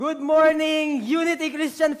Good morning, Unity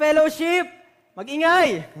Christian Fellowship!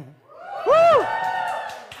 Mag-ingay! Woo!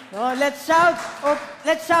 No, let's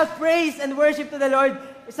shout praise and worship to the Lord.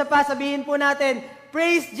 Isa pa, sabihin po natin,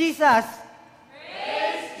 praise Jesus!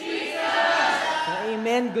 Praise Jesus! So,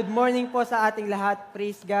 amen. Good morning po sa ating lahat.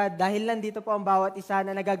 Praise God. Dahil nandito po ang bawat isa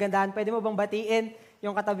na nagagandahan, pwede mo bang batiin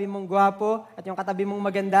yung katabi mong gwapo at yung katabi mong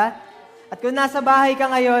maganda? At kung nasa bahay ka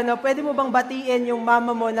ngayon, no, pwede mo bang batiin yung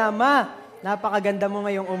mama mo na, Ma, napakaganda mo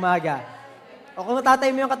ngayong umaga. O kung tatay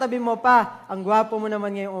mo yung katabi mo pa, ang gwapo mo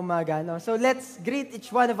naman ngayong umaga. No? So let's greet each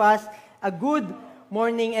one of us a good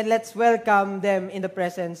morning and let's welcome them in the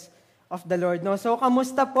presence of the Lord. No? So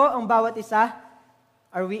kamusta po ang bawat isa?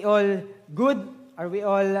 Are we all good? Are we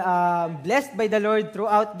all blessed by the Lord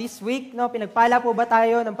throughout this week? No? Pinagpala po ba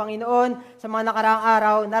tayo ng Panginoon sa mga nakaraang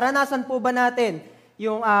araw? Naranasan po ba natin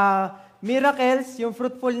yung miracles, yung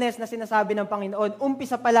fruitfulness na sinasabi ng Panginoon,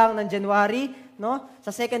 umpisa pa lang ng January, no?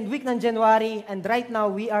 Sa second week ng January, and right now,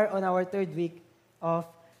 we are on our third week of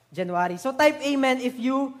January. So type amen if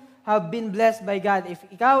you have been blessed by God. If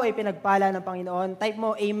ikaw ay pinagpala ng Panginoon, type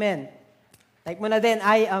mo amen. Type mo na din,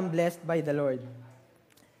 I am blessed by the Lord.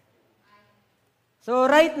 So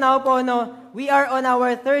right now po, no, we are on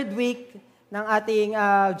our third week ng ating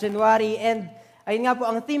January, and ayun nga po,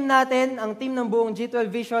 ang theme natin, ang theme ng buong G12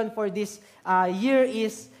 Vision for this year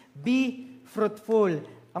is Be Fruitful.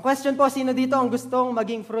 Ang question po, sino dito ang gustong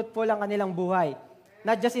maging fruitful ang kanilang buhay?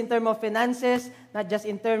 Not just in terms of finances, not just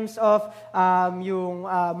in terms of yung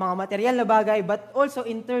mga material na bagay, but also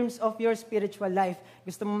in terms of your spiritual life.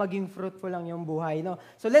 Gusto mo maging fruitful ang iyong buhay. No?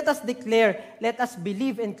 So let us declare, let us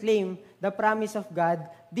believe and claim the promise of God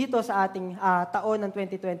dito sa ating taon ng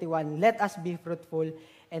 2021. Let us be fruitful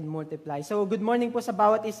and multiply. So, good morning po sa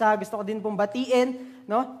bawat isa. Gusto ko din pong batiin,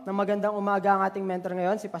 no, ng magandang umaga ang ating mentor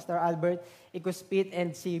ngayon, si Pastor Albert Icuspit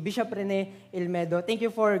and si Bishop Rene Ilmedo. Thank you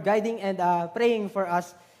for guiding and praying for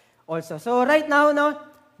us also. So, right now, no,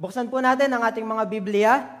 buksan po natin ang ating mga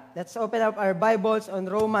Biblia. Let's open up our Bibles on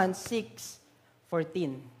Romans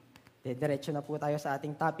 6:14. Diretso na po tayo sa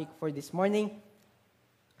ating topic for this morning.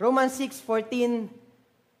 Romans 6:14,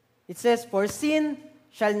 it says, "For sin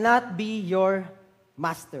shall not be your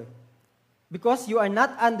master, because you are not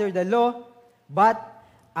under the law, but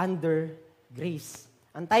under grace."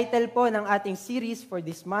 Ang title po ng ating series for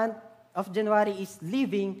this month of January is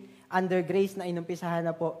Living Under Grace, na inumpisahan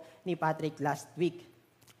na po ni Patrick last week.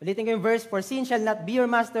 Ulitin ko yung verse, "For sin shall not be your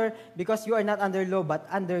master, because you are not under law, but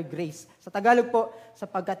under grace." Sa Tagalog po,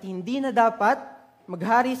 sapagkat hindi na dapat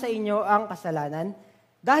maghari sa inyo ang kasalanan,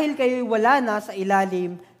 dahil kayo'y wala na sa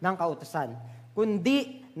ilalim ng kautusan,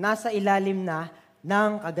 kundi nasa ilalim na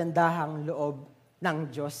ng kagandahang loob ng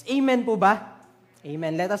Diyos. Amen po ba?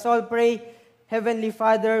 Amen. Let us all pray. Heavenly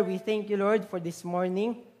Father, we thank you, Lord, for this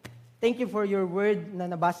morning. Thank you for your word na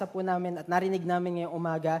nabasa po namin at narinig namin ngayong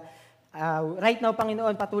umaga. Right now,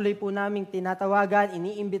 Panginoon, patuloy po namin tinatawagan,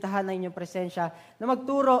 iniimbitahan na inyong presensya na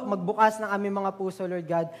magturo, magbukas ng aming mga puso, Lord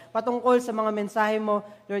God, patungkol sa mga mensahe mo,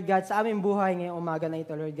 Lord God, sa aming buhay ngayong umaga na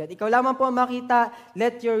ito, Lord God. Ikaw lamang po ang makita.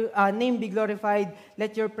 Let your name be glorified.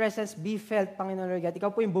 Let your presence be felt, Panginoon, Lord God.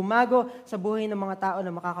 Ikaw po yung bumago sa buhay ng mga tao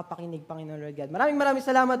na makakapakinig, Panginoon, Lord God. Maraming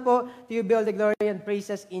salamat po. To you be all the glory and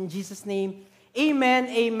praises in Jesus' name.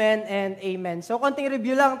 Amen, amen, and amen. So, konting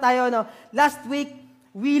review lang tayo, no? Last week,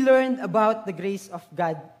 we learned about the grace of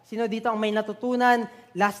God. Sino dito ang may natutunan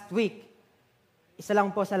last week? Isa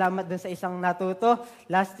lang po, salamat dun sa isang natuto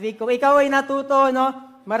last week. Kung ikaw ay natuto, no,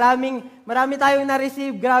 marami tayong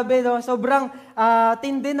na-receive. Grabe, no? Sobrang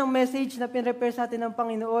tindi ng message na pinrepare sa atin ng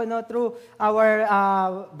Panginoon, no, through our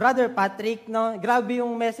brother Patrick, no? Grabe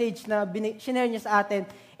yung message na shinare niya sa atin.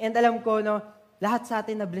 And alam ko, no, lahat sa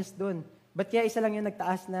atin na-bless dun. Ba't kaya isa lang yung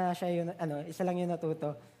nagtaas na siya yung, isa lang yung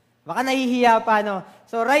natuto? Baka nahihiya pa, no?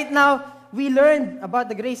 So right now, we learned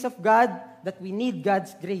about the grace of God, that we need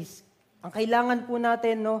God's grace. Ang kailangan po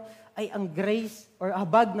natin, no, ay ang grace or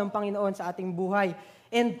habag ng Panginoon sa ating buhay.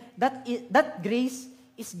 And that grace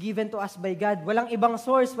is given to us by God. Walang ibang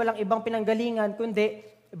source, walang ibang pinanggalingan, kundi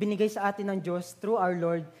binigay sa atin ng Diyos through our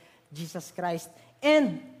Lord Jesus Christ.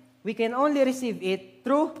 And we can only receive it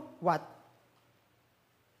through what?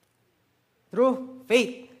 Through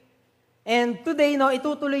faith. And today, no,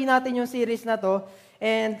 itutuloy natin yung series na to.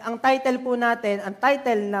 And ang title po natin, ang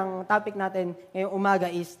title ng topic natin ngayong umaga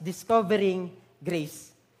is Discovering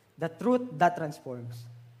Grace, the Truth That Transforms.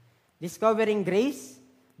 Discovering Grace,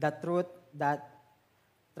 the Truth That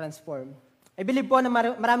Transforms. I believe po na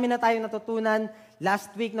marami na tayong natutunan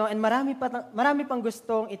last week, no? And marami pang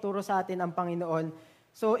gustong ituro sa atin ang Panginoon.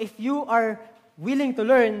 So if you are willing to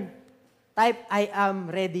learn, type, "I am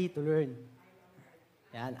ready to learn."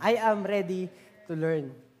 Yan, I am ready to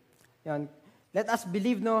learn. Yan. Let us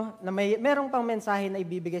believe, no, na merong pang mensahe na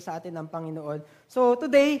ibibigay sa atin ng Panginoon. So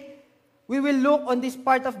today, we will look on this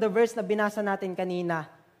part of the verse na binasa natin kanina.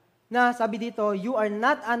 Na sabi dito, you are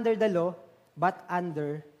not under the law, but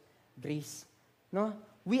under grace. No?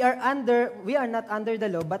 We are not under the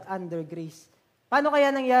law, but under grace. Paano kaya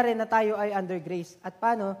nangyari na tayo ay under grace? At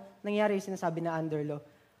paano nangyari yung sinasabi na under law?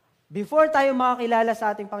 Before tayo makakilala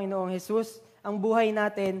sa ating Panginoong Jesus, ang buhay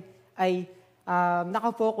natin ay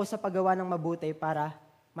nakafocus sa paggawa ng mabuti para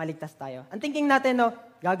maligtas tayo. Ang thinking natin, no,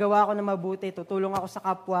 gagawa ako ng mabuti, tutulong ako sa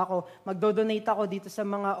kapwa ko, magdodonate ako dito sa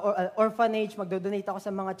mga orphanage, magdodonate ako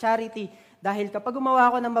sa mga charity, dahil kapag gumawa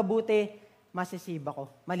ako ng mabuti, masisave ako,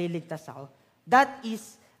 maliligtas ako. That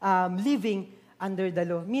is living under the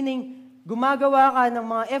law. Meaning, gumagawa ka ng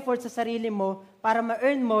mga efforts sa sarili mo para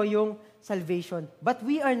ma-earn mo yung salvation. But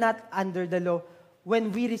we are not under the law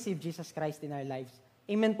when we receive Jesus Christ in our lives.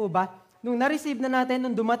 Amen po ba? Nung na-receive na natin,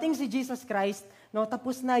 nung dumating si Jesus Christ, no,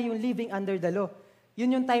 tapos na yung living under the law.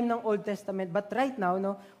 Yun yung time ng Old Testament. But right now,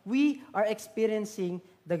 no, we are experiencing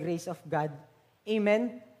the grace of God.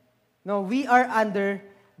 Amen? No, we are under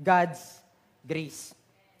God's grace.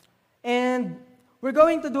 And we're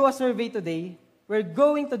going to do a survey today. We're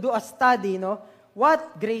going to do a study, no,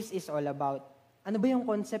 what grace is all about. Ano ba yung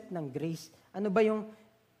concept ng grace? Ano ba yung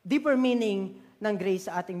deeper meaning ng grace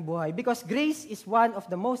sa ating buhay? Because grace is one of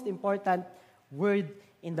the most important word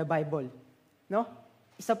in the Bible. No?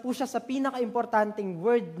 Isa po siya sa pinaka-importanting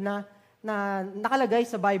word na nakalagay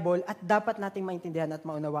sa Bible at dapat nating maintindihan at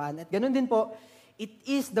maunawaan. At ganun din po, it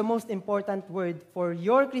is the most important word for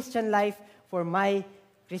your Christian life, for my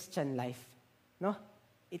Christian life. No?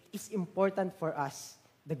 It is important for us,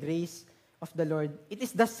 the grace of the Lord. It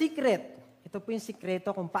is the secret. Ito po yung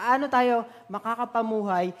sikreto kung paano tayo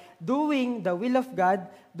makakapamuhay doing the will of God,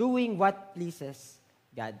 doing what pleases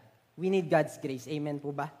God. We need God's grace. Amen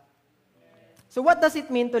po ba? So what does it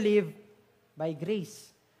mean to live by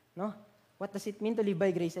grace? No? What does it mean to live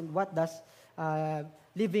by grace, and what does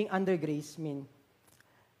living under grace mean?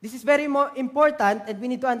 This is very important, and we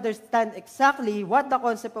need to understand exactly what the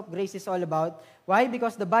concept of grace is all about. Why?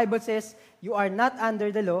 Because the Bible says, you are not under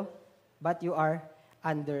the law, but you are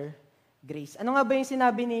under grace. Ano nga ba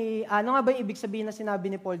yung ibig sabihin na sinabi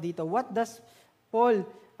ni Paul dito? What does Paul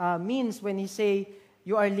means when he say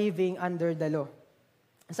you are living under the law?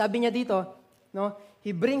 Sabi niya dito, no,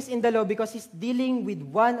 he brings in the law because he's dealing with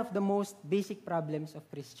one of the most basic problems of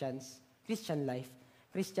Christian life,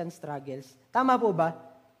 Christian struggles. Tama po ba?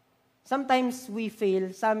 Sometimes we fail,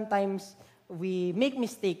 sometimes we make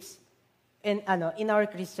mistakes in our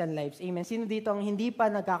Christian lives. Amen. Sino dito ang hindi pa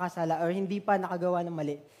nagkakasala or hindi pa nakagawa ng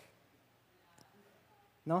mali?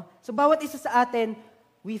 No? So bawat isa sa atin,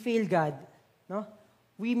 we fail God. No?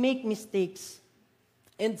 We make mistakes.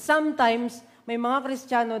 And sometimes, may mga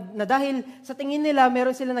Kristiyano na dahil sa tingin nila,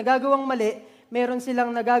 meron silang nagagawang mali, meron silang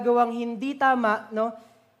nagagawang hindi tama, no?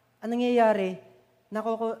 Anong nangyayari?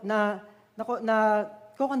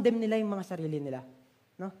 Kokondemn nila yung mga sarili nila.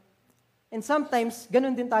 No? And sometimes,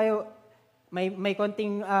 ganun din tayo, may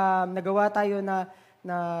konting nagawa tayo na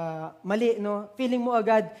mali, no? Feeling mo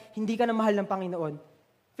agad, hindi ka na mahal ng Panginoon.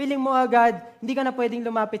 Feeling mo agad, hindi ka na pwedeng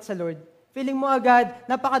lumapit sa Lord. Feeling mo agad,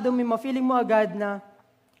 napakadumi mo. Feeling mo agad na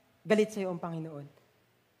galit sa'yo ang Panginoon.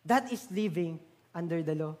 That is living under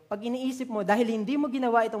the law. Pag iniisip mo, dahil hindi mo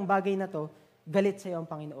ginawa itong bagay na to, galit sa'yo ang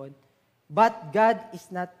Panginoon. But God is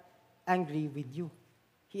not angry with you.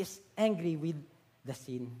 He is angry with the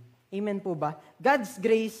sin. Amen po ba? God's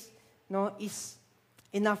grace, no, is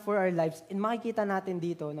enough for our lives. And makikita natin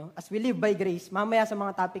dito, no, as we live by grace, mamaya sa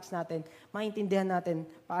mga topics natin, maintindihan natin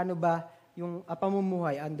paano ba yung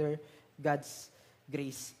pamumuhay under God's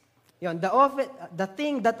grace. Yon, the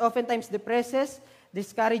thing that oftentimes depresses,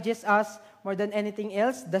 discourages us more than anything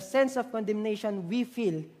else, the sense of condemnation we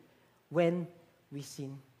feel when we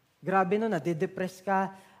sin. Grabe no, nade-depress ka,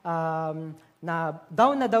 na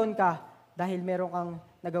down ka dahil meron kang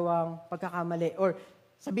nagawang pagkakamali. Or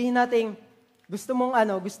sabihin natin,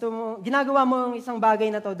 ginagawa mo ang isang bagay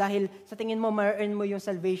na to dahil sa tingin mo, ma-earn mo yung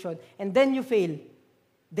salvation. And then you fail.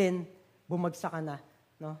 Then, bumagsak ka na.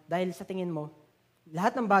 No? Dahil sa tingin mo,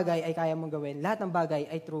 lahat ng bagay ay kaya mong gawin. Lahat ng bagay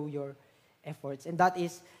ay through your efforts. And that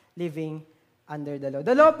is living under the law.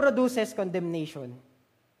 The law produces condemnation.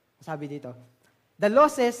 Sabi dito. The law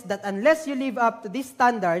says that unless you live up to this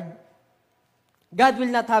standard, God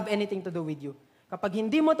will not have anything to do with you. Kapag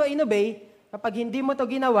hindi mo to inobey, kapag hindi mo to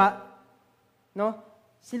ginawa, no,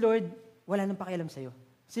 si Lord, wala nang pakialam sa'yo.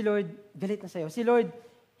 Si Lord, galit na sa'yo. Si Lord,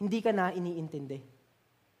 hindi ka na iniintindi.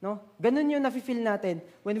 No? Ganun yung nafe-feel natin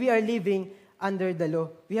when we are living under the law.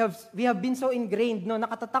 We have been so ingrained, no,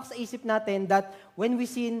 nakatatak sa isip natin that when we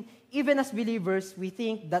sin, even as believers, we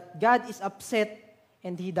think that God is upset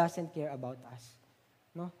and He doesn't care about us.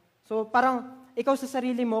 No? So parang ikaw sa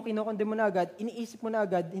sarili mo, kinokondem mo na agad, iniisip mo na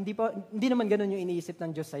agad, hindi naman ganun yung iniisip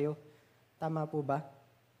ng Diyos sa'yo. Tama po ba?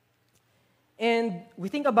 And we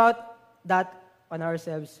think about that on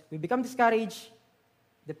ourselves. We become discouraged,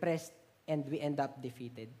 depressed, and we end up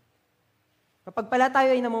defeated. Kapag pala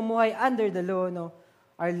tayo ay namumuhay under the law, no,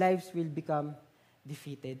 our lives will become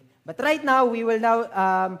defeated. But right now, we will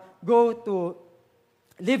now go to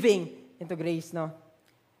living into grace, no?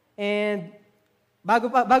 And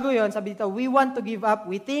bago yon, sabi dito, we want to give up.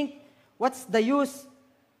 We think, what's the use?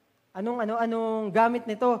 Anong gamit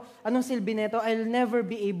nito? Anong silbi nito? I'll never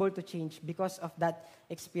be able to change because of that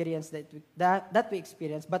experience that we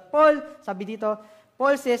experience. But Paul, sabi dito,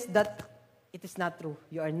 Paul says that it is not true.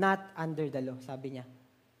 You are not under the law, sabi niya.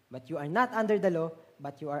 But you are not under the law,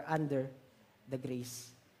 but you are under the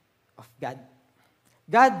grace of God.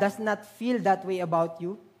 God does not feel that way about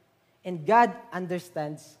you, and God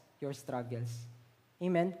understands your struggles.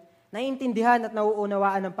 Amen? Naiintindihan at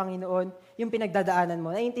nauunawaan ng Panginoon yung pinagdadaanan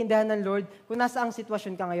mo. Naiintindihan ng Lord kung nasa ang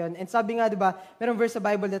sitwasyon ka ngayon. And sabi nga, di ba, merong verse sa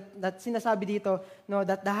Bible that sinasabi dito, no,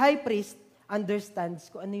 that the high priest understands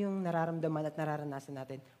kung ano yung nararamdaman at nararanasan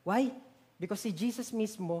natin. Why? Because si Jesus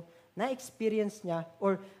mismo, na-experience niya,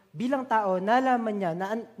 or bilang tao, nalaman niya,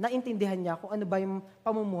 naintindihan niya kung ano ba yung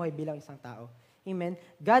pamumuhay bilang isang tao. Amen?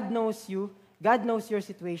 God knows you, God knows your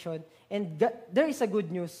situation, and there is a good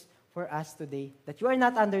news for us today, that you are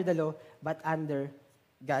not under the law, but under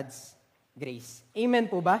God's grace. Amen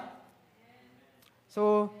po ba?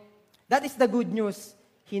 So, that is the good news.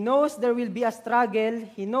 He knows there will be a struggle.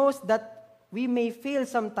 He knows that we may fail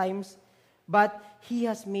sometimes, but He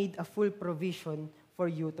has made a full provision for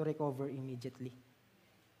you to recover immediately.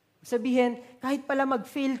 Sabihin, kahit pala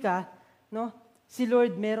mag-fail ka, no, si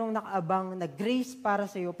Lord merong nakaabang na grace para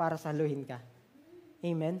sa iyo para saluhin ka.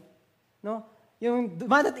 Amen? No? Yung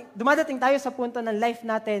dumadating tayo sa punto ng life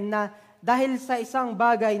natin na dahil sa isang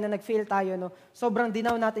bagay na nag-fail tayo, no, sobrang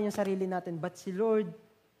dinaw natin yung sarili natin. But si Lord,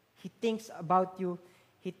 He thinks about you.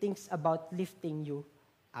 He thinks about lifting you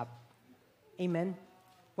up. Amen?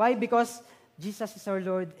 Why? Because Jesus is our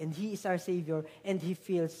Lord, and He is our Savior, and He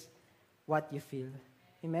feels what you feel.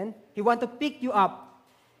 Amen? He wants to pick you up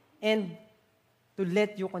and to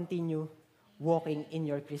let you continue walking in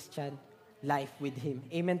your Christian life with Him.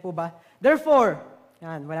 Amen po ba? Therefore,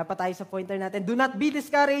 wala pa tayo sa pointer natin, do not be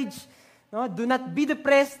discouraged, no? Do not be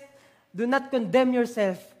depressed, do not condemn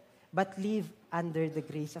yourself, but live under the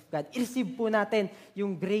grace of God. I-receive po natin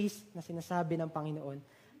yung grace na sinasabi ng Panginoon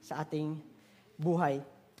sa ating buhay.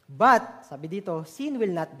 But, sabi dito, sin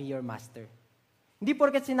will not be your master. Hindi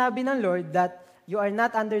porket sinabi ng Lord that you are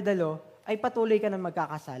not under the law, ay patuloy ka na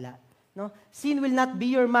magkakasala. No? Sin will not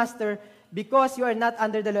be your master because you are not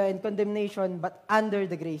under the law and condemnation, but under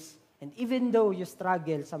the grace. And even though you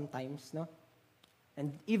struggle sometimes, no?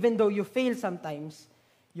 And even though you fail sometimes,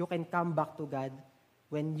 you can come back to God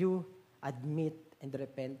when you admit and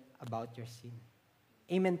repent about your sin.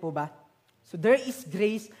 Amen po ba? So there is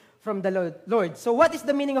grace from the Lord. So what is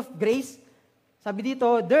the meaning of grace? Sabi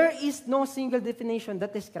dito, there is no single definition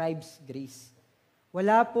that describes grace.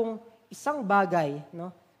 Wala pong isang bagay, no,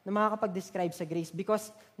 na makakapag-describe sa grace because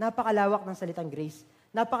napakalawak ng salitang grace.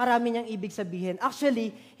 Napakarami niyang ibig sabihin.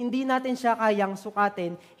 Actually, hindi natin siya kayang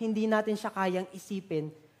sukatin, hindi natin siya kayang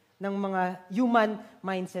isipin ng mga human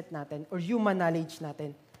mindset natin or human knowledge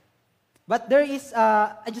natin. But there is,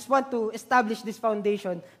 I just want to establish this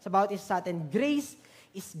foundation about this sa atin. Grace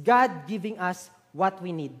is God giving us what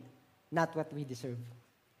we need, not what we deserve.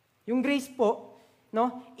 Yung grace po,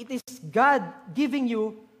 no, it is God giving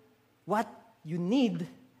you what you need,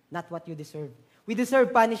 not what you deserve. We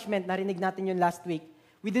deserve punishment, narinig natin yun last week.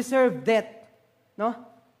 We deserve death, no?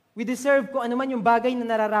 We deserve kung ano man yung bagay na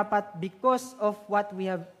nararapat because of what we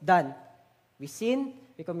have done. We sinned,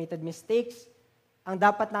 we committed mistakes. Ang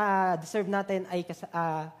dapat na deserve natin ay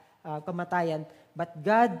kamatayan. But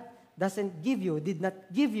God did not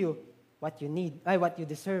give you what you need, what you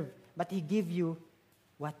deserve, but He give you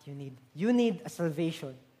what you need. You need a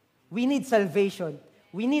salvation. We need salvation.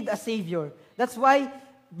 We need a Savior. That's why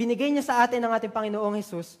binigay niya sa atin ng ating Panginoong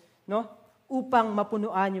Jesus, no? Upang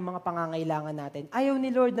mapunuan yung mga pangangailangan natin. Ayaw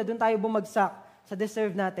ni Lord na doon tayo bumagsak sa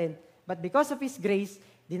deserve natin. But because of His grace,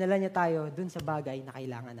 dinala niya tayo doon sa bagay na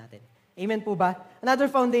kailangan natin. Amen po ba?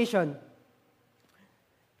 Another foundation.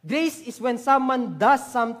 Grace is when someone does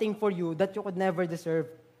something for you that you could never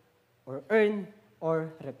deserve or earn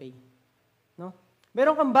or repay. No?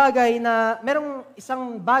 Merong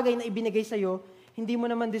isang bagay na ibinigay sa iyo hindi mo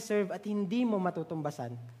naman deserve at hindi mo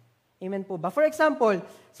matutumbasan. Amen po ba? For example,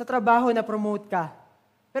 sa trabaho na promote ka,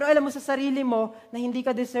 pero alam mo sa sarili mo na hindi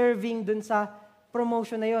ka deserving dun sa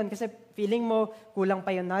promotion na yon kasi feeling mo, kulang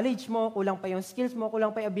pa yung knowledge mo, kulang pa yung skills mo,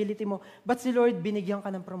 kulang pa yung ability mo, but si Lord, binigyan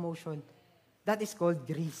ka ng promotion. That is called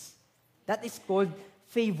grace. That is called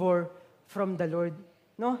favor from the Lord.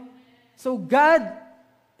 No? So God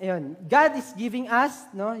is giving us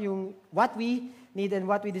yung what we need and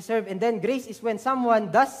what we deserve. And then grace is when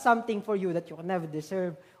someone does something for you that you can never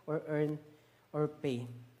deserve or earn or pay.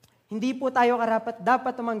 Hindi po tayo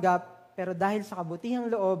dapat tumanggap, pero dahil sa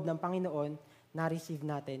kabutihang loob ng Panginoon, na-receive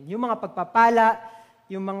natin. Yung mga pagpapala,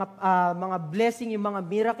 yung mga blessing, yung mga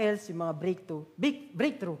miracles, yung mga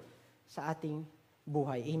breakthrough sa ating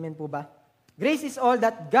buhay. Amen po ba? Grace is all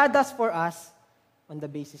that God does for us on the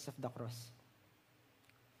basis of the cross.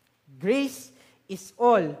 Grace is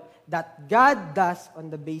all that God does on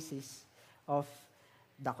the basis of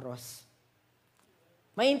the cross.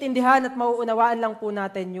 Maintindihan at mauunawaan lang po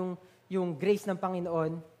natin yung grace ng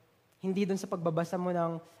Panginoon, hindi dun sa pagbabasa mo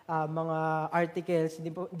ng mga articles,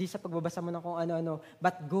 hindi sa pagbabasa mo ng kung ano-ano,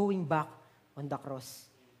 but going back on the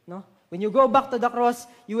cross. No? When you go back to the cross,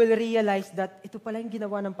 you will realize that ito pala yung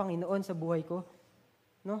ginawa ng Panginoon sa buhay ko.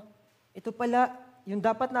 No? Ito pala, yung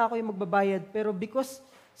dapat na ako yung magbabayad, pero because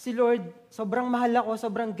si Lord, sobrang mahal ako,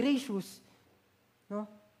 sobrang gracious, no?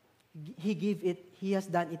 He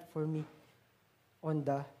has done it for me on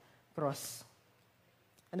the cross.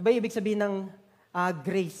 Ano ba yung ibig sabihin ng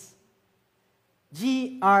grace?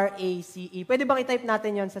 G-R-A-C-E. Pwede bang i-type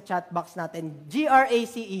natin yon sa chat box natin?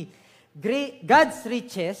 G-R-A-C-E. God's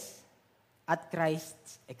riches at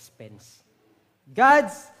Christ's expense.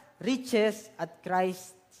 God's riches at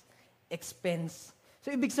Christ's expense.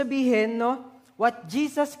 So, ibig sabihin, what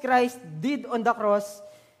Jesus Christ did on the cross,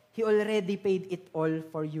 He already paid it all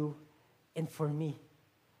for you and for me.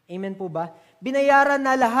 Amen po ba? Binayaran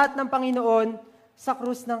na lahat ng Panginoon sa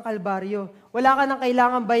krus ng Kalbaryo. Wala ka nang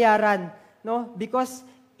kailangang bayaran, because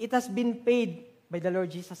it has been paid by the Lord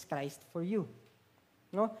Jesus Christ for you.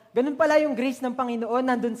 No? Ganun pala yung grace ng Panginoon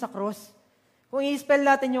nandun sa cross. Kung i-spell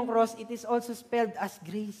natin yung cross, it is also spelled as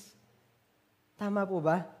grace. Tama po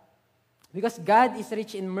ba? Because God is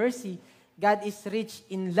rich in mercy, God is rich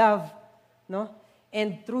in love, and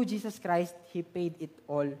through Jesus Christ, He paid it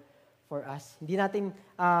all for us.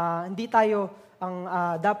 Hindi tayo ang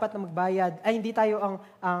dapat na magbayad, hindi tayo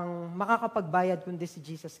ang makakapagbayad kundi si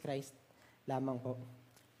Jesus Christ lamang po.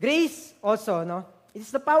 Grace also, it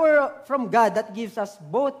is the power from God that gives us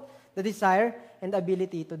both the desire and the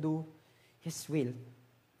ability to do His will.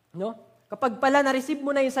 Kapag pala na-receive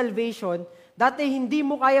mo na yung salvation, dati hindi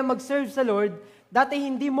mo kaya mag-serve sa Lord, dati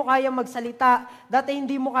hindi mo kaya magsalita, dati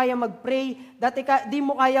hindi mo kaya mag-pray, dati hindi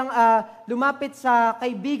mo kayang lumapit sa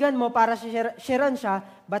kaibigan mo para sharean siya,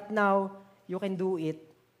 but now, you can do it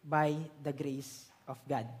by the grace of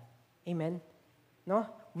God. Amen?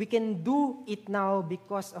 We can do it now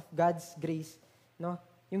because of God's grace.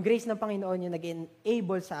 Yung grace ng Panginoon yung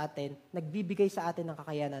nag-enable sa atin, nagbibigay sa atin ng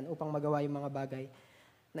kakayanan upang magawa yung mga bagay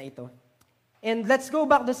na ito. And let's go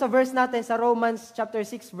back sa verse natin sa Romans chapter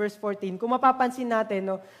 6 verse 14. Kung mapapansin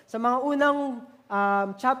natin, sa mga unang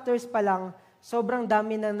chapters pa lang, sobrang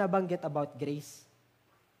dami na nabanggit about grace.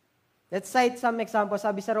 Let's cite some examples.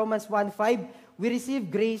 Sabi sa Romans 1:5, we receive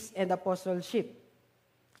grace and apostleship.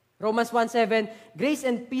 Romans 1:7, grace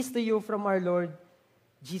and peace to you from our Lord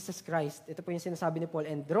Jesus Christ. Ito po yung sinasabi ni Paul.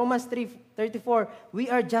 And Romans 3:34, we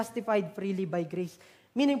are justified freely by grace.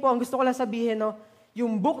 Meaning po, ang gusto ko lang sabihin,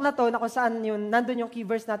 yung book na to, na kung saan nandun yung key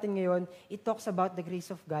verse natin ngayon, it talks about the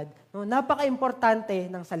grace of God.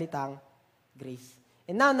 Napaka-importante ng salitang grace.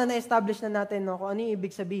 And now, na-establish na natin kung ano yung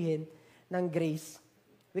ibig sabihin ng grace,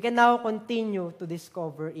 we can now continue to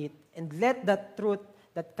discover it and let that truth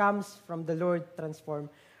that comes from the Lord transform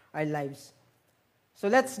our lives. So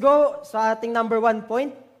let's go sa ating number 1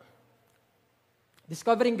 point.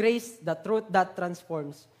 Discovering grace, the truth that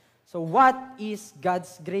transforms. So what is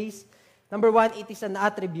God's grace? Number 1, it is an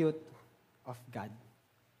attribute of God.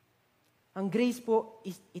 Ang grace po,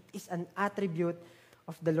 it is an attribute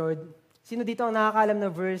of the Lord. Sino dito ang nakakaalam na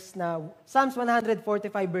verse na Psalms 145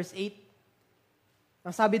 verse 8?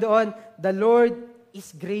 Ang sabi doon, the Lord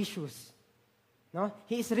is gracious.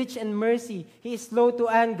 He is rich in mercy. He is slow to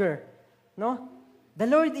anger. The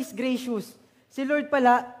Lord is gracious. Si Lord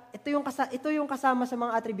pala, ito yung kasama sa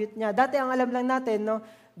mga attribute niya. Dati ang alam lang natin,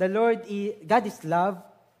 God is love.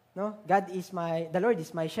 The Lord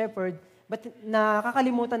is my shepherd. But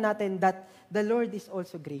nakakalimutan natin that the Lord is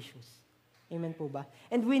also gracious. Amen po ba?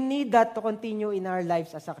 And we need that to continue in our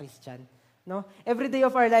lives as a Christian. No? Every day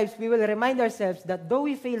of our lives, we will remind ourselves that though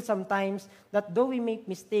we fail sometimes, that though we make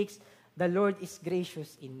mistakes, the Lord is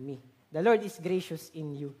gracious in me. The Lord is gracious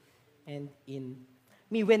in you and in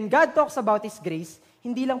me. When God talks about His grace,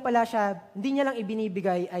 hindi niya lang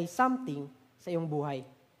ibinibigay ay something sa iyong buhay.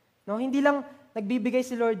 No? Hindi lang nagbibigay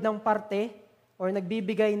si Lord ng parte or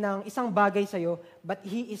nagbibigay ng isang bagay sa iyo, but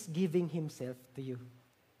He is giving Himself to you.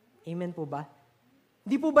 Amen po ba?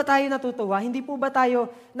 Hindi po ba tayo natutuwa? Hindi po ba tayo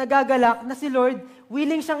nagagalak na si Lord,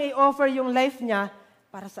 willing siyang i-offer yung life niya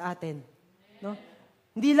para sa atin? No?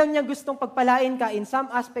 Hindi lang niya gustong pagpalain ka in some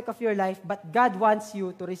aspect of your life, but God wants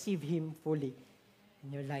you to receive Him fully in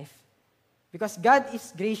your life. Because God is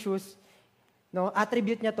gracious, no?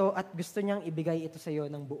 Attribute niya to at gusto niyang ibigay ito sa iyo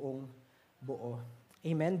ng buong buo.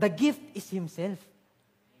 Amen? The gift is Himself.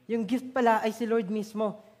 Yung gift pala ay si Lord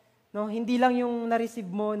mismo. No? Hindi lang yung na-receive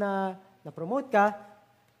mo na na-promote ka,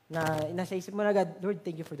 na nasa isip mo na agad, Lord,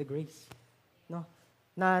 thank you for the grace. No?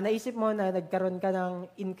 Na naisip mo na nagkaroon ka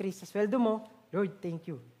ng increase sa sweldo mo, Lord,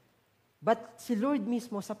 thank you. But si Lord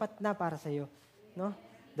mismo, sapat na para sa iyo. No?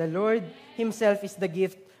 The Lord Himself is the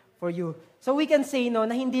gift for you. So we can say no,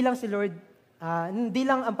 na hindi lang si Lord, hindi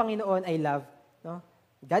lang ang Panginoon ay love. No?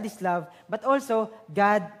 God is love, but also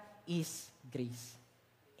God is grace.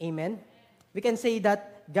 Amen? We can say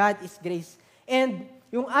that God is grace. And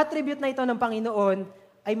yung attribute na ito ng Panginoon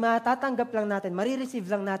ay matatanggap lang natin, marireceive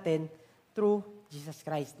lang natin through Jesus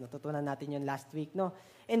Christ. Natutunan natin yun last week, no?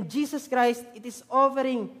 And Jesus Christ, He is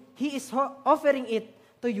offering it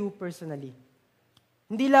to you personally.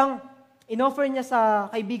 Hindi lang in-offer niya sa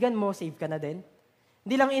kaibigan mo, save ka na din.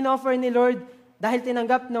 Hindi lang in-offer ni Lord dahil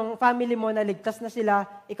tinanggap ng family mo na ligtas na sila,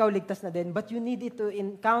 ikaw ligtas na din. But you need it to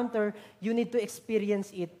encounter, you need to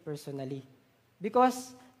experience it personally.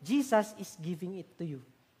 Because Jesus is giving it to you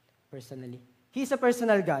personally. He is a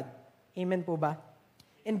personal God. Amen po ba?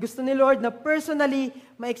 And gusto ni Lord na personally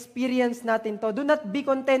ma-experience natin to. Do not be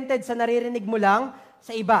contented sa naririnig mo lang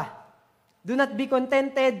sa iba. Do not be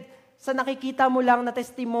contented sa nakikita mo lang na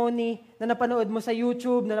testimony na napanood mo sa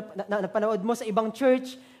YouTube, na napanood mo sa ibang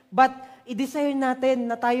church. But i-desire natin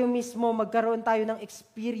na tayo mismo magkaroon tayo ng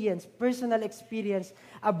experience, personal experience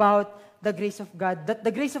about the grace of God. That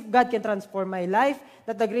the grace of God can transform my life,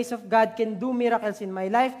 that the grace of God can do miracles in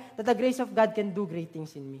my life, that the grace of God can do great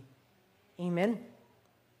things in me. Amen?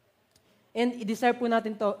 And i-desire po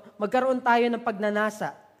natin to, magkaroon tayo ng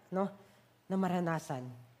pagnanasa, no? Na maranasan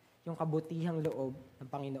yung kabutihang loob ng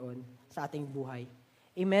Panginoon sa ating buhay.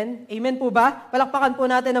 Amen? Amen po ba? Palakpakan po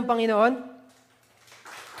natin ang Panginoon.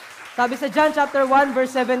 Sabi sa John chapter 1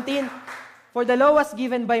 verse 17, "For the law was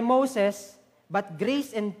given by Moses, but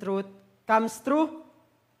grace and truth comes through."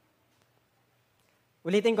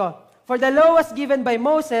 Ulitin ko. "For the law was given by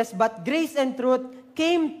Moses, but grace and truth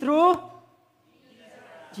came through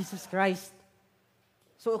Jesus Christ."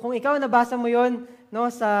 So kung ikaw nabasa mo 'yon, no,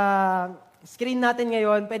 sa screen natin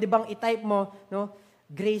ngayon, pwede bang i-type mo, no,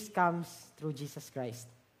 grace comes through Jesus Christ.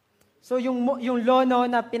 So yung law, no,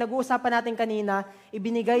 na pinag-uusapan natin kanina,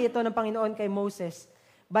 ibinigay ito ng Panginoon kay Moses.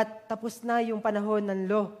 But tapos na yung panahon ng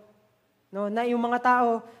law. No, na yung mga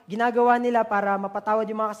tao, ginagawa nila para mapatawad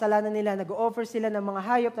yung mga kasalanan nila, nag-o-offer sila ng mga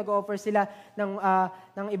hayop, nag-o-offer sila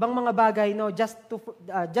ng ibang mga bagay, no, just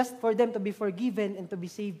for them to be forgiven and to be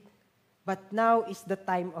saved. But now is the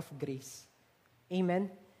time of grace. Amen?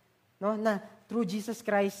 No, na through Jesus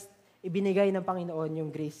Christ, ibinigay ng Panginoon yung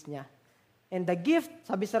grace niya. And the gift,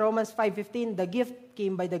 sabi sa Romans 5:15, the gift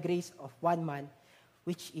came by the grace of one man,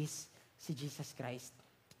 which is si Jesus Christ.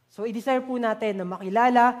 So, i-desire po natin na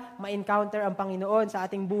makilala, ma-encounter ang Panginoon sa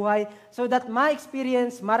ating buhay so that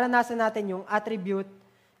ma-experience, maranasan natin yung attribute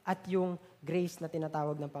at yung grace na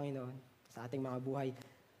tinatawag ng Panginoon sa ating mga buhay.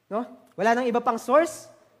 No? Wala nang iba pang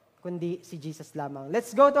source, kundi si Jesus lamang.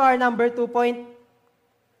 Let's go to our number 2 point.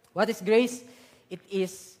 What is grace? It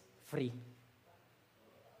is free.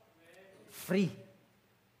 Free.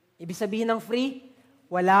 Ibig sabihin ng free,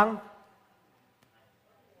 walang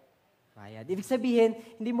bayad. Ibig sabihin,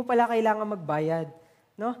 hindi mo pala kailangan magbayad.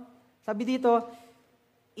 No? Sabi dito,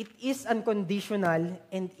 it is unconditional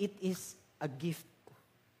and it is a gift.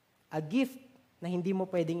 A gift na hindi mo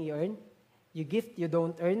pwedeng i-earn. You gift, you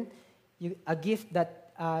don't earn. A gift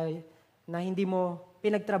that na hindi mo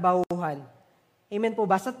pinagtrabahuhan. Amen po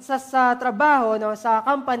ba? Sa trabaho, no, sa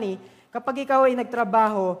company, kapag ikaw ay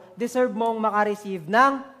nagtrabaho, deserve mong makareceive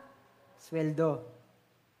ng sweldo.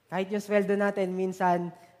 Kahit yung sweldo natin,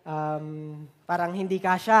 minsan, parang hindi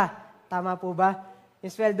kasya. Tama po ba?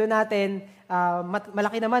 Yung sweldo natin,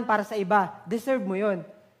 malaki naman para sa iba. Deserve mo yun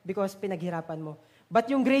because pinaghirapan mo.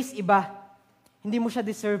 But yung grace, iba. Hindi mo siya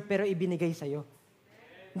deserve pero ibinigay sa'yo.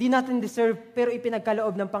 Hindi natin deserve, pero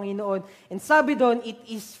ipinagkaloob ng Panginoon. And sabi doon, it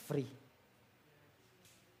is free.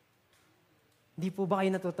 Hindi po ba kayo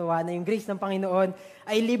natutuwa na yung grace ng Panginoon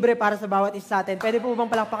ay libre para sa bawat isa sa atin? Pwede po bang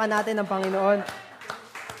palakpakan natin ng Panginoon?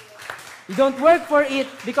 You don't work for it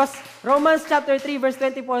because Romans chapter 3 verse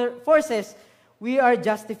 24 says, we are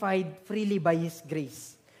justified freely by His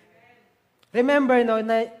grace. Remember, no,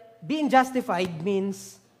 na being justified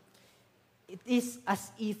means it is as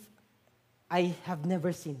if I have never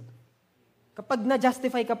sinned. Kapag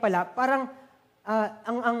na-justify ka pala, parang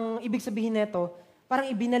ang ibig sabihin nito, parang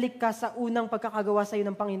ibinalik ka sa unang pagkakagawa sa iyo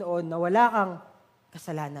ng Panginoon na wala kang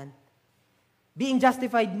kasalanan. Being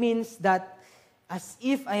justified means that as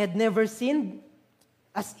if I had never sinned,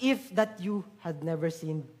 as if that you had never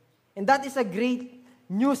sinned. And that is a great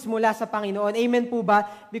news mula sa Panginoon. Amen po ba?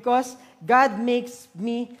 Because God makes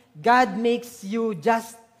you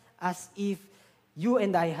just as if you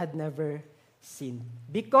and I had never sinned.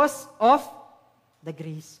 Because of the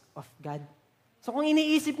grace of God. So kung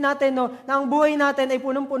iniisip natin na ang buhay natin ay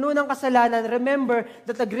punong-puno ng kasalanan, remember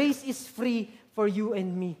that the grace is free for you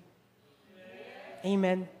and me.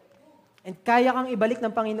 Amen. And kaya kang ibalik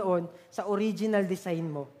ng Panginoon sa original design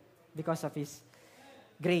mo because of His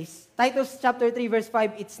grace. Titus chapter 3 verse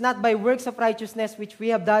 5, it's not by works of righteousness which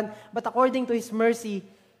we have done, but according to His mercy,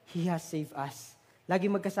 He has saved us. Lagi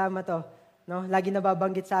magkasama to. No? Lagi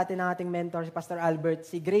nababanggit sa atin ng ating mentor, si Pastor Albert,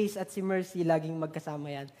 si Grace at si Mercy, laging magkasama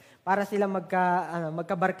yan. Para sila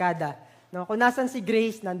magkabarkada. No? Kung nasan si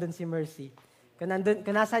Grace, nandun si Mercy. Kung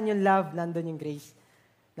nasan yung love, nandun yung grace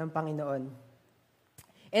ng Panginoon.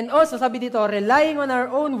 And also, sabi dito, relying on our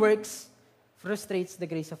own works frustrates the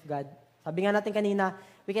grace of God. Sabi nga natin kanina,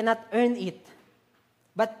 we cannot earn it.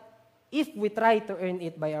 But if we try to earn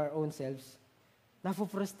it by our own selves,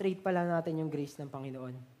 nafu-frustrate pala natin yung grace ng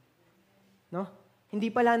Panginoon. No? Hindi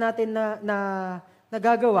pala natin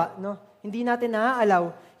nagagawa, no? Hindi natin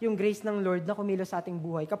naaalaw yung grace ng Lord na kumilos sa ating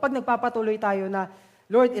buhay. Kapag nagpapatuloy tayo na,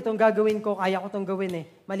 Lord, itong gagawin ko, kaya ko itong gawin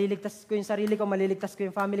Maliligtas ko yung sarili ko, maliligtas ko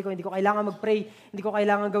yung family ko, hindi ko kailangan mag-pray, hindi ko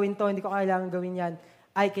kailangan gawin to, hindi ko kailangan gawin yan.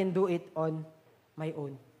 I can do it on my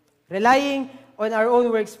own. Relying on our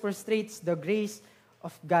own works frustrates the grace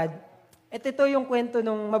of God. At ito yung kwento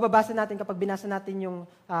nung mababasa natin kapag binasa natin yung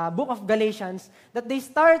book of Galatians, that they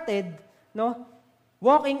started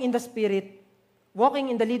walking in the Spirit,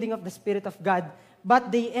 walking in the leading of the Spirit of God,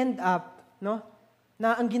 but they end up,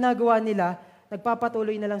 na ang ginagawa nila,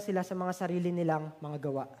 nagpapatuloy na lang sila sa mga sarili nilang mga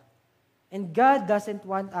gawa. And God doesn't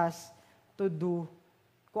want us to do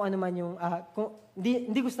kung ano man yung,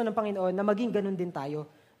 hindi gusto ng Panginoon na maging ganun din tayo.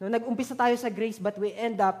 No, nag-umpisa tayo sa grace, but we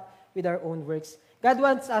end up with our own works. God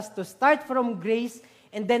wants us to start from grace,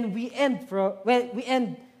 and then we end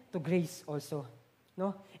to grace also.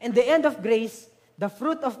 No? And the end of grace, the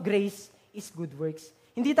fruit of grace is good works.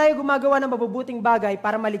 Hindi tayo gumagawa ng mabubuting bagay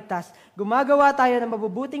para maligtas. Gumagawa tayo ng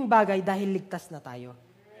mabubuting bagay dahil ligtas na tayo.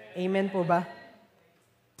 Amen po ba?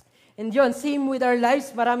 And yun, same with our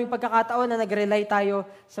lives. Maraming pagkakataon na nag-rely tayo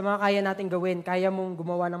sa mga kaya nating gawin. Kaya mong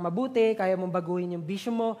gumawa ng mabuti, kaya mong baguhin yung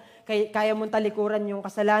bisyo mo, kaya mong talikuran yung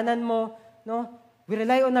kasalanan mo. No? We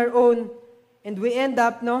rely on our own, and we end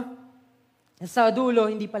up, sa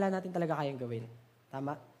dulo, hindi pala natin talaga kayang gawin.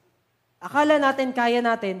 Tama? Akala natin, kaya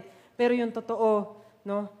natin, pero yung totoo,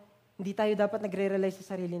 hindi tayo dapat nagre-rely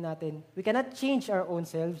sa sarili natin. We cannot change our own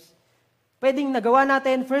selves. Pwedeng nagawa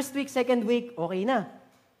natin, first week, second week, okay na.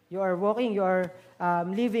 You are walking, you are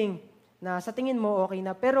living, na sa tingin mo, okay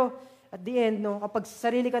na. Pero at the end, kapag sa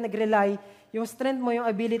sarili ka nag-rely, yung strength mo, yung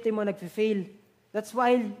ability mo, nag-fail. That's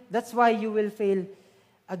why you will fail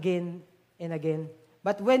again and again.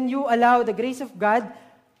 But when you allow the grace of God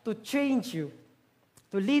to change you,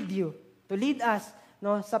 to lead us,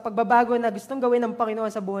 sa pagbabago na gustong gawin ng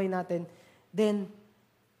Panginoon sa buhay natin, then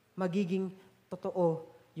magiging totoo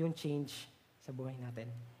yung change sa buhay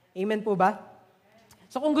natin. Amen po ba?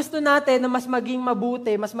 So kung gusto natin na mas maging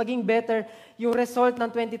mabuti, mas maging better yung result ng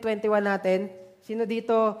 2021 natin, sino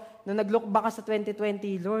dito, nung nag-look back sa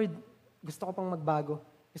 2020, Lord, gusto ko pang magbago.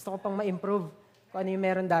 Gusto ko pang ma-improve kung ano yung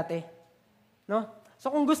meron dati. No? So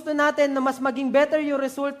kung gusto natin na mas maging better yung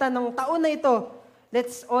resulta ng taon na ito,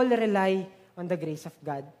 let's all rely on the grace of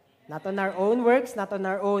God. Not on our own works, not on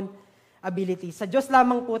our own abilities. Sa Diyos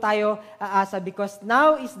lamang po tayo aasa because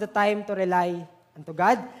now is the time to rely unto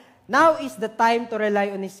God. Now is the time to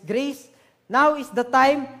rely on His grace. Now is the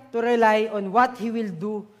time to rely on what He will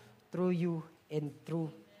do through you and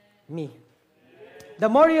through me. The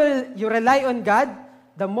more you rely on God,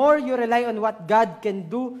 the more you rely on what God can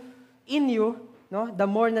do in you, the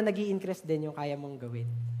more na nag-i-increase din yung kaya mong gawin.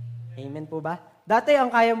 Amen po ba? Dati, ang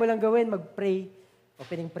kaya mo lang gawin, mag-pray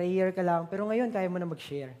opening prayer ka lang, pero ngayon kaya mo na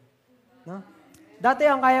mag-share. No? Dati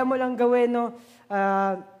ang kaya mo lang gawin, no,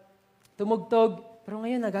 tumugtog, pero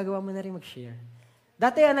ngayon nagagawa mo na rin mag-share.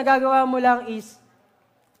 Dati ang nagagawa mo lang is,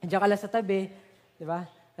 andiyan ka lang sa tabi, di ba?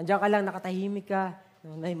 Andiyan ka lang, nakatahimik ka,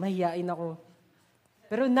 no, mahihain ako.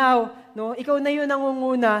 Pero now, no, ikaw na yun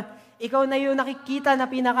nangunguna, ikaw na yung nakikita na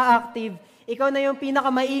pinaka-active, ikaw na yung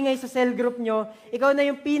pinaka-maingay sa cell group nyo, ikaw na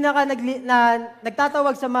yung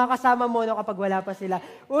nagtatawag sa mga kasama mo no, kapag wala pa sila.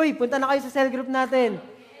 Uy, punta na kayo sa cell group natin.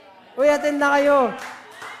 Uy, attend na kayo.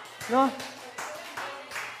 No?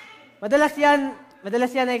 Madalas yan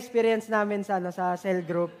na experience namin sa cell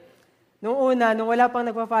group. Nung una, nung wala pang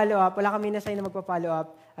nagpa-follow up, wala kami na-assign na magpa-follow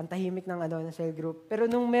up, ang tahimik ng cell group. Pero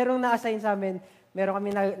nung merong na-assign sa amin, meron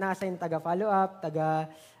kami na-assign taga-follow up,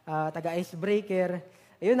 taga-icebreaker.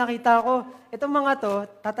 Ayun, nakita ko, itong mga to,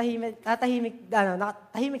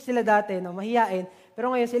 tahimik sila dati, no, mahiyain,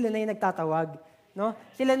 pero ngayon sila na yung nagtatawag. No?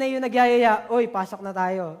 Sila na yung nagyayaya, oy, pasok na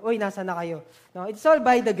tayo, oy, nasa na kayo. No? It's all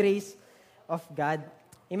by the grace of God.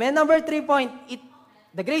 Amen? Number 3 point,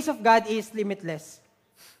 the grace of God is limitless.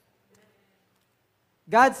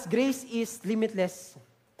 God's grace is limitless.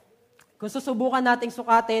 Kung susubukan nating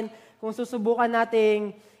sukatin, kung susubukan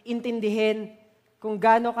nating intindihin kung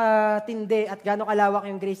gaano katindi at gaano kalawak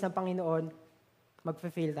yung grace ng Panginoon,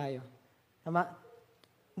 magfe-fail tayo. Tama?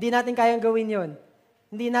 Hindi natin kayang gawin yon.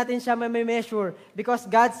 Hindi natin siya may-measure because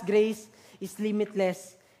God's grace is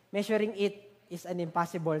limitless. Measuring it is an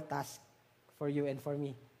impossible task for you and for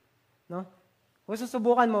me. No? Kung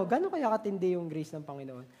susubukan mo, gaano kaya katindi yung grace ng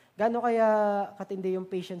Panginoon? Gaano kaya katindi yung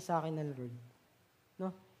patience sa akin ng Lord?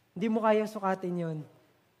 No? Hindi mo kaya sukatin yon.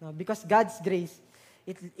 No? Because God's grace,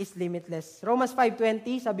 it is limitless. Romans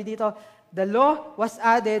 5:20, sabi dito, the law was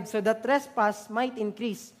added so that trespass might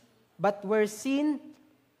increase. But where sin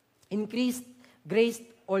increased, grace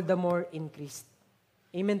all the more increased.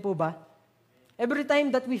 Amen po ba? Every time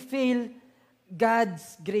that we fail,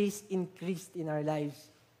 God's grace increased in our lives.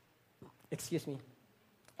 Excuse me.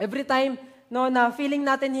 Every time na feeling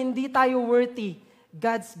natin hindi tayo worthy,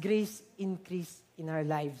 God's grace increased in our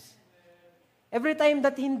lives. Every time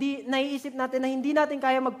that naiisip natin na hindi natin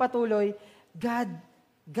kaya magpatuloy,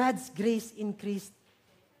 God's grace increased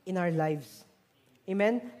in our lives.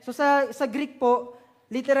 Amen? So sa Greek po,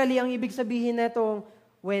 literally ang ibig sabihin nitong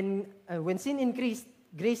when sin increased,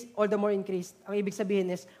 grace all the more increased. Ang ibig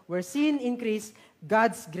sabihin is where sin increased,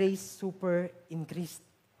 God's grace super increased.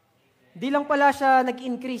 Hindi lang pala siya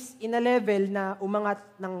nag-increase in a level na umangat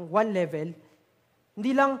ng one level.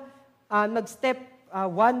 Hindi lang nag-step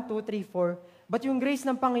 1, 2, 3, 4. But yung grace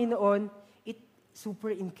ng Panginoon, it super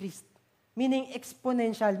increased. Meaning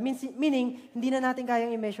exponential. Meaning, hindi na natin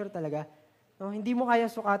kayang i-measure talaga. No? Hindi mo kaya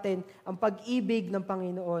sukatin ang pag-ibig ng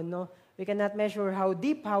Panginoon. No? We cannot measure how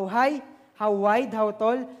deep, how high, how wide, how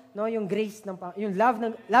tall, no? Yung grace yung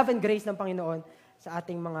love and grace ng Panginoon sa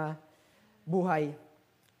ating mga buhay.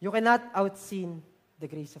 You cannot outseen the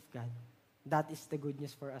grace of God. That is the good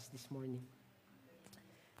news for us this morning.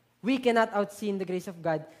 We cannot outseen the grace of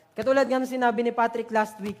God. Katulad nga ng sinabi ni Patrick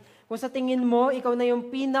last week, kung sa tingin mo, ikaw na yung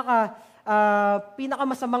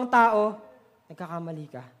pinakamasamang tao, nagkakamali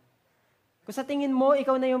ka. Kung sa tingin mo,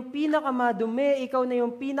 ikaw na yung pinakamadumi, ikaw na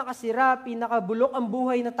yung pinakasira, pinakabulok ang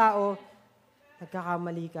buhay na tao,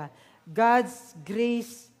 nagkakamali ka. God's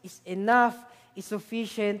grace is enough, is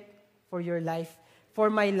sufficient for your life,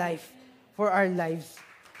 for my life, for our lives.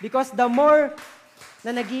 Because the more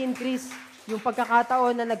na nag-i-increase yung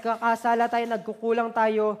pagkakataon na nagkakasala tayo, nagkukulang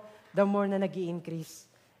tayo, the more na nag-i-increase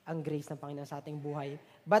ang grace ng Panginoon sa ating buhay.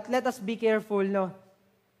 But let us be careful, no?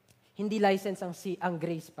 Hindi license ang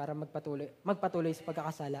grace para magpatuloy sa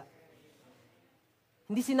pagkakasala.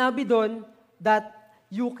 Hindi sinabi doon that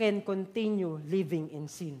you can continue living in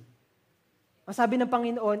sin. Ang sabi ng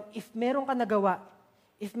Panginoon, if meron ka nagawa,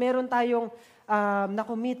 if meron tayong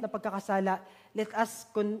na-commit na pagkakasala,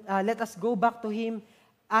 let us go back to Him,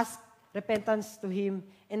 ask repentance to Him,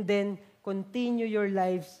 and then continue your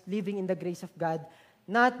lives living in the grace of God,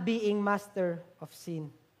 not being master of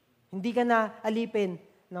sin. Hindi ka na alipin,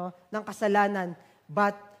 no, ng kasalanan,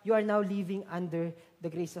 but you are now living under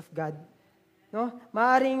the grace of God. No?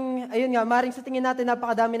 Maaring sa tingin natin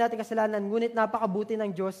napakadami nating kasalanan, ngunit napakabuti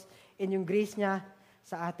ng Diyos, and yung grace niya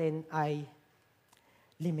sa atin ay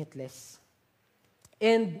limitless.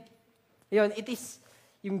 And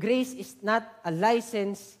yung grace is not a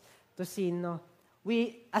license to sin, no?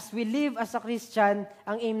 As we live as a Christian,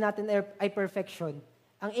 ang aim natin ay perfection.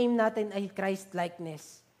 Ang aim natin ay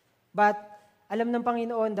Christ-likeness. But alam ng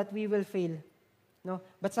Panginoon that we will fail. No?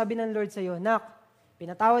 But sabi ng Lord sa iyo, Nak,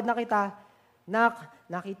 pinatawad na kita. Nak,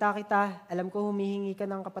 nakita kita, alam ko humihingi ka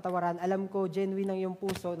ng kapatawaran, alam ko genuine ang iyong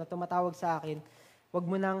puso na tumatawag sa akin,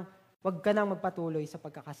 wag ka nang magpatuloy sa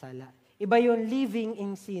pagkakasala. Iba yung living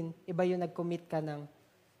in sin, iba yung nag-commit ka ng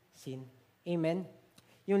sin. Amen?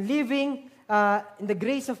 Yung living in the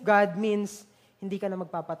grace of God means hindi ka na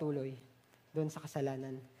magpapatuloy doon sa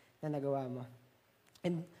kasalanan na nagawa mo.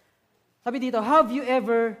 And sabi dito, have you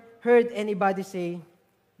ever heard anybody say,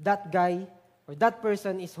 that guy or that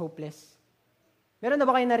person is hopeless? Meron na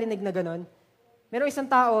ba kayo narinig na gano'n? Merong isang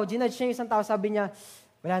tao, ginudge niya yung isang tao, sabi niya,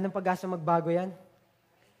 wala nang pag-asa magbago yan.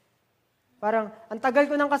 Parang, ang tagal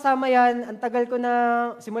ko nang kasama yan, ang tagal ko na,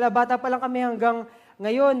 simula bata pa lang kami hanggang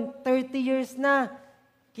ngayon, 30 years na,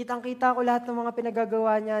 kitang-kita ko lahat ng mga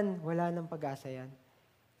pinagagawa niyan, wala nang pag-asa yan.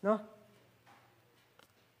 No?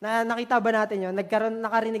 Nakita ba natin yun?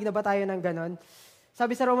 Nakarinig na ba tayo ng ganon?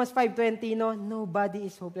 Sabi sa Romans 5:20, no, nobody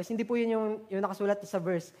is hopeless. Hindi po yun yung nakasulat sa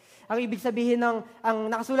verse. Ang ibig sabihin ang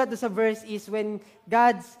nakasulat sa verse is when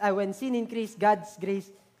sin increase, God's grace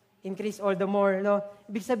increase all the more. No?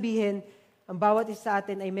 Ibig sabihin, ang bawat isa sa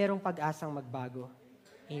atin ay merong pag-asang magbago.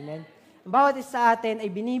 Amen? Ang bawat isa sa atin ay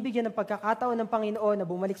binibigyan ng pagkakataon ng Panginoon na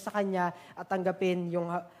bumalik sa Kanya at tanggapin yung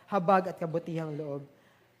habag at kabutihang loob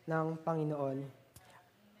ng Panginoon.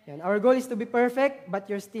 Yan. Our goal is to be perfect, but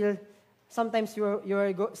sometimes you're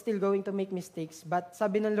still going to make mistakes. But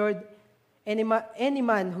sabi ng Lord, any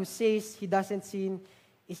man who says he doesn't sin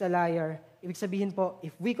is a liar. Ibig sabihin po,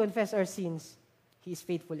 if we confess our sins, He is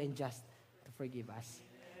faithful and just to forgive us.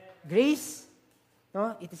 Grace,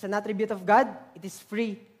 no, it is an attribute of God, it is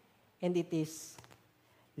free, and it is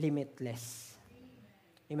limitless.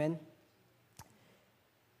 Amen?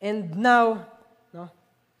 And now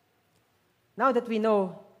that we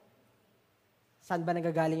know saan ba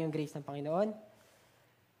nagagaling yung grace ng Panginoon?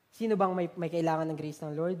 Sino bang may kailangan ng grace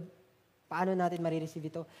ng Lord? Paano natin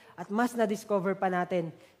marireceive ito? At mas na-discover pa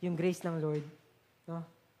natin yung grace ng Lord. No?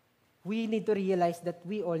 We need to realize that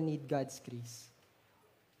we all need God's grace.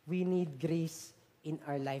 We need grace in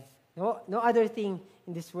our life. No other thing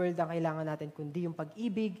in this world ang kailangan natin kundi yung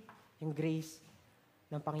pag-ibig, yung grace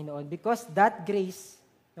ng Panginoon. Because that grace,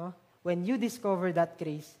 no, when you discover that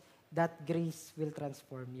grace will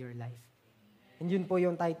transform your life. And yun po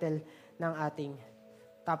yung title ng ating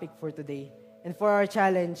topic for today. And for our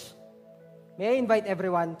challenge, may I invite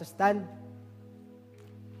everyone to stand.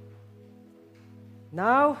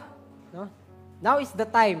 Now is the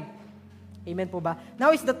time. Amen po ba?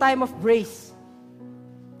 Now is the time of grace.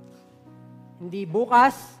 Hindi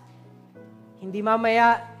bukas, hindi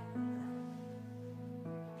mamaya,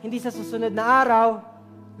 hindi sa susunod na araw.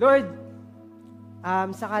 Lord,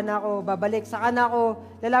 saka na ako babalik, saka na ako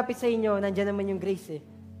lalapit sa inyo, nandiyan naman yung grace eh.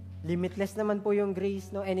 Limitless naman po yung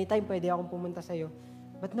grace, no? Anytime pwede akong pumunta sa iyo.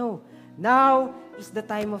 But no, now is the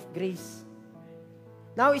time of grace.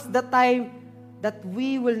 Now is the time that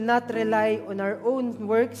we will not rely on our own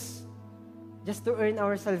works just to earn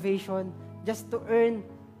our salvation, just to earn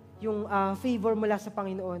yung favor mula sa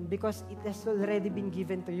Panginoon because it has already been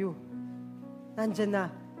given to you. Nandiyan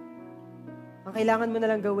na. Ang kailangan mo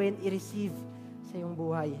na lang gawin, i-receive sa iyong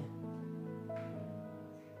buhay.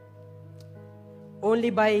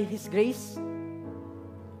 Only by His grace,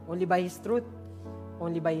 only by His truth,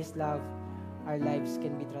 only by His love, our lives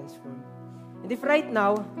can be transformed. And if right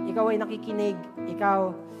now, ikaw ay nakikinig,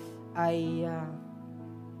 ikaw ay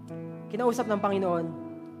kinausap ng Panginoon,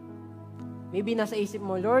 maybe nasa isip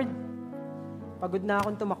mo, Lord, pagod na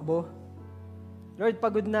akong tumakbo. Lord,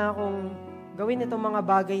 pagod na akong gawin itong mga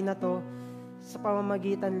bagay na to sa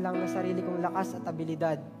pamamagitan lang ng sarili kong lakas at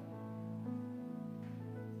abilidad.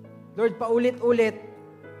 Lord, paulit-ulit,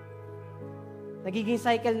 nagiging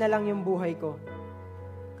cycle na lang yung buhay ko.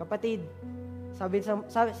 Kapatid,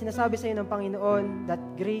 sinasabi sa iyo ng Panginoon that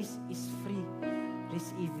grace is free.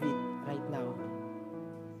 Receive it right now.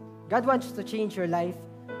 God wants to change your life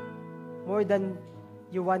more than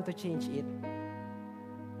you want to change it.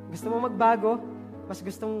 Gusto mo magbago? Mas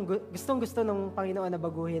gustong-gusto ng Panginoon na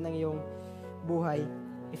baguhin ang iyong buhay.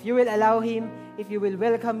 If you will allow Him, if you will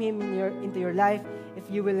welcome Him into your life, if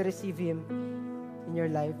you will receive Him in your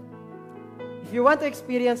life. If you want to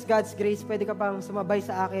experience God's grace, pwede ka pang sumabay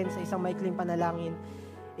sa akin sa isang maikling panalangin.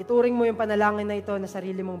 Ituring mo yung panalangin na ito na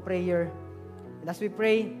sarili mong prayer. And as we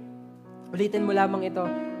pray, ulitin mo lamang ito.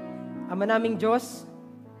 Ama naming Diyos,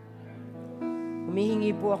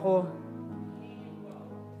 humihingi po ako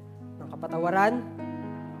ng kapatawaran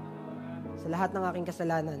sa lahat ng aking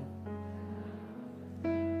kasalanan.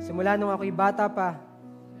 Simula nung ako'y bata pa,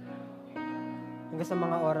 hanggang sa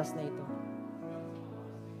mga oras na ito.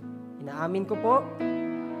 Inaamin ko po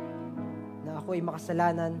na ako'y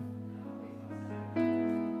makasalanan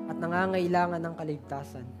at nangangailangan ng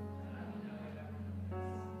kaligtasan.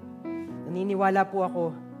 Naniniwala po ako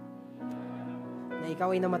na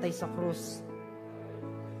ikaw ay namatay sa krus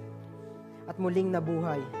at muling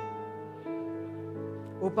nabuhay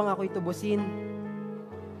upang ako'y tubusin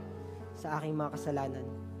sa aking mga kasalanan.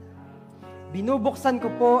 Binubuksan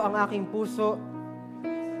ko po ang aking puso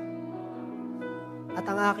at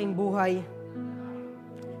ang aking buhay.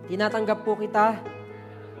 Tinatanggap po kita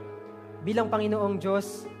bilang Panginoong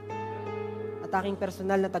Diyos at aking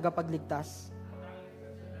personal na tagapagligtas.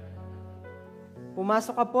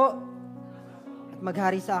 Pumasok ka po at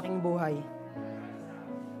maghari sa aking buhay.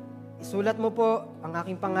 Isulat mo po ang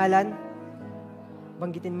aking pangalan.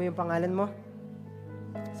 Banggitin mo yung pangalan mo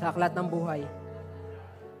sa aklat ng buhay.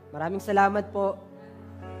 Maraming salamat po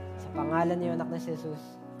sa pangalan niyo, anak na si Jesus.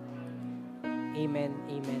 Amen,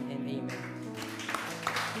 amen, and amen.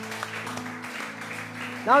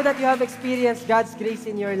 Now that you have experienced God's grace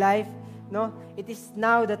in your life, no, it is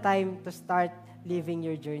now the time to start living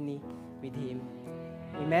your journey with Him.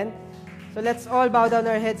 Amen? So let's all bow down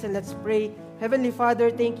our heads and let's pray. Heavenly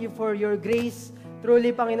Father, thank you for your grace.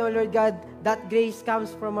 Truly, Panginoon Lord God, that grace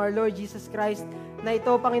comes from our Lord Jesus Christ. Na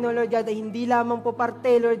ito, Panginoon Lord God, ay hindi lamang po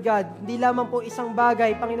parte, Lord God, hindi lamang po isang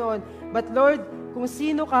bagay, Panginoon. But Lord, kung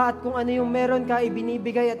sino ka at kung ano yung meron ka,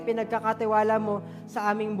 ibinibigay at pinagkakatiwala mo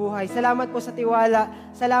sa aming buhay. Salamat po sa tiwala.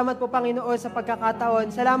 Salamat po, Panginoon, sa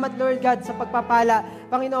pagkakataon. Salamat, Lord God, sa pagpapala.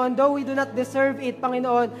 Panginoon, though we do not deserve it,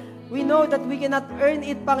 Panginoon, we know that we cannot earn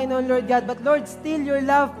it, Panginoon, Lord God. But Lord, still your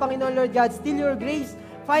love, Panginoon, Lord God, still your grace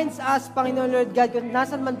finds us, Panginoon, Lord God, kung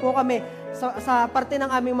nasan man po kami, sa parte ng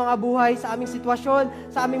aming mga buhay, sa aming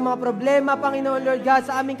sitwasyon, sa aming mga problema, Panginoon, Lord God,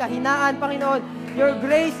 sa aming kahinaan, Panginoon. Your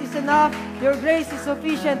grace is enough. Your grace is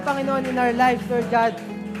sufficient, Panginoon, in our lives, Lord God.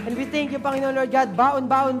 And we thank you, Panginoon, Lord God.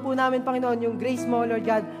 Baon-baon po namin, Panginoon, yung grace mo, Lord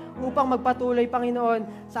God, upang magpatuloy,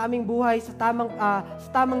 Panginoon, sa aming buhay, sa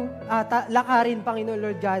tamang lakarin, Panginoon,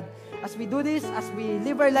 Lord God. As we do this, as we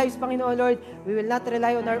live our lives, Panginoon, Lord, we will not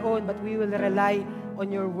rely on our own, but we will rely on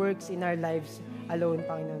your works in our lives alone,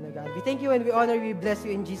 Panginoon God. We thank you and we honor you, we bless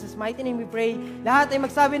you. In Jesus' mighty name we pray. Lahat ay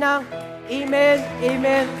magsabi ng Amen,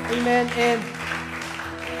 Amen, Amen, and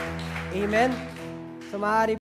Amen. So maaari